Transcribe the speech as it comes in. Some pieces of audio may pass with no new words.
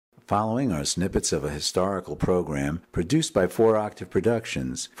Following are snippets of a historical program produced by 4-Octave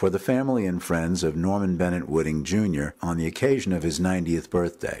Productions for the family and friends of Norman Bennett Wooding, Jr. on the occasion of his 90th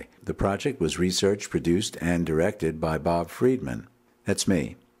birthday. The project was researched, produced, and directed by Bob Friedman. That's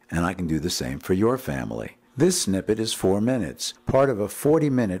me, and I can do the same for your family. This snippet is 4 minutes, part of a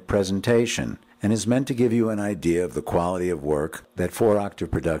 40-minute presentation, and is meant to give you an idea of the quality of work that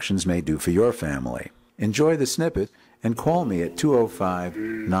 4-Octave Productions may do for your family. Enjoy the snippet and call me at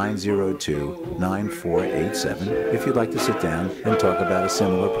 205-902-9487 if you'd like to sit down and talk about a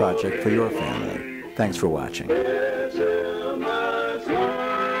similar project for your family. Thanks for watching.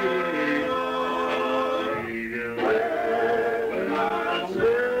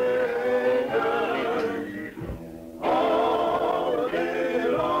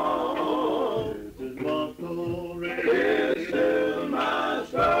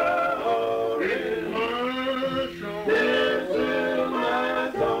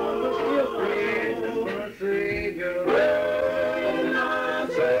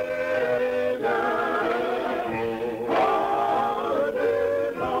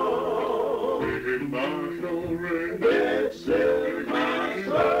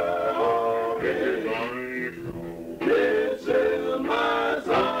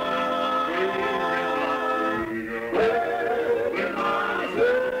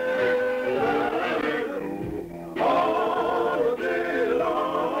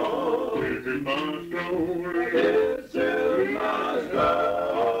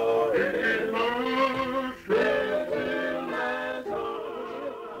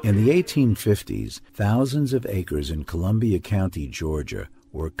 In the 1850s, thousands of acres in Columbia County, Georgia,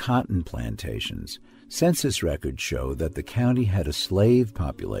 were cotton plantations. Census records show that the county had a slave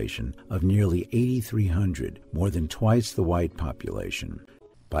population of nearly 8,300, more than twice the white population.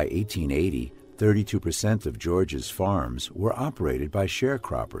 By 1880, 32% of Georgia's farms were operated by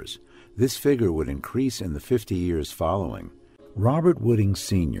sharecroppers. This figure would increase in the 50 years following. Robert Wooding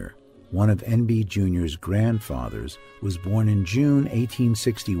Sr., one of N.B. Jr.'s grandfathers, was born in June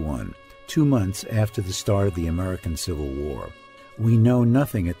 1861, 2 months after the start of the American Civil War. We know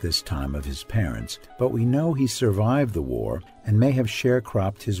nothing at this time of his parents, but we know he survived the war and may have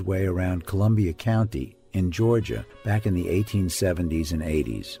sharecropped his way around Columbia County in Georgia back in the 1870s and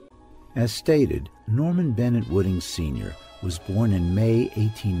 80s. As stated, Norman Bennett Wooding Sr. was born in May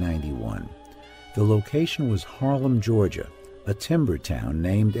 1891. The location was Harlem, Georgia, a timber town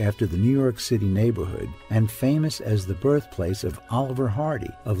named after the New York City neighborhood and famous as the birthplace of Oliver Hardy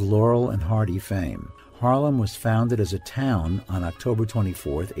of Laurel and Hardy fame. Harlem was founded as a town on October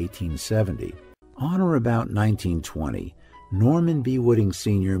 24, 1870. On or about 1920, Norman B. Wooding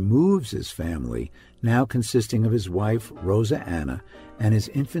Sr. moves his family, now consisting of his wife, Rosa Anna, and his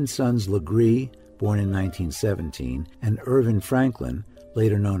infant sons Legree, born in 1917, and Irvin Franklin,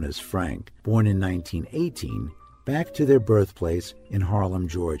 later known as Frank, born in 1918, back to their birthplace in Harlem,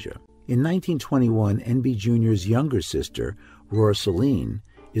 Georgia. In 1921, N.B. Jr.'s younger sister, Rosaline,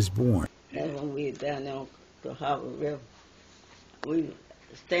 is born. And when we were down there on the Harbor River, we were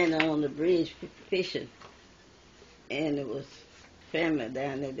standing on the bridge fishing, and it was family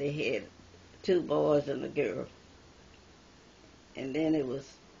down there. They had 2 boys and a girl. And then it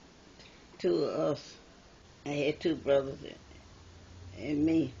was 2 of us. I had 2 brothers and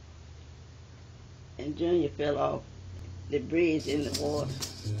me. And Junior fell off the bridge in the water.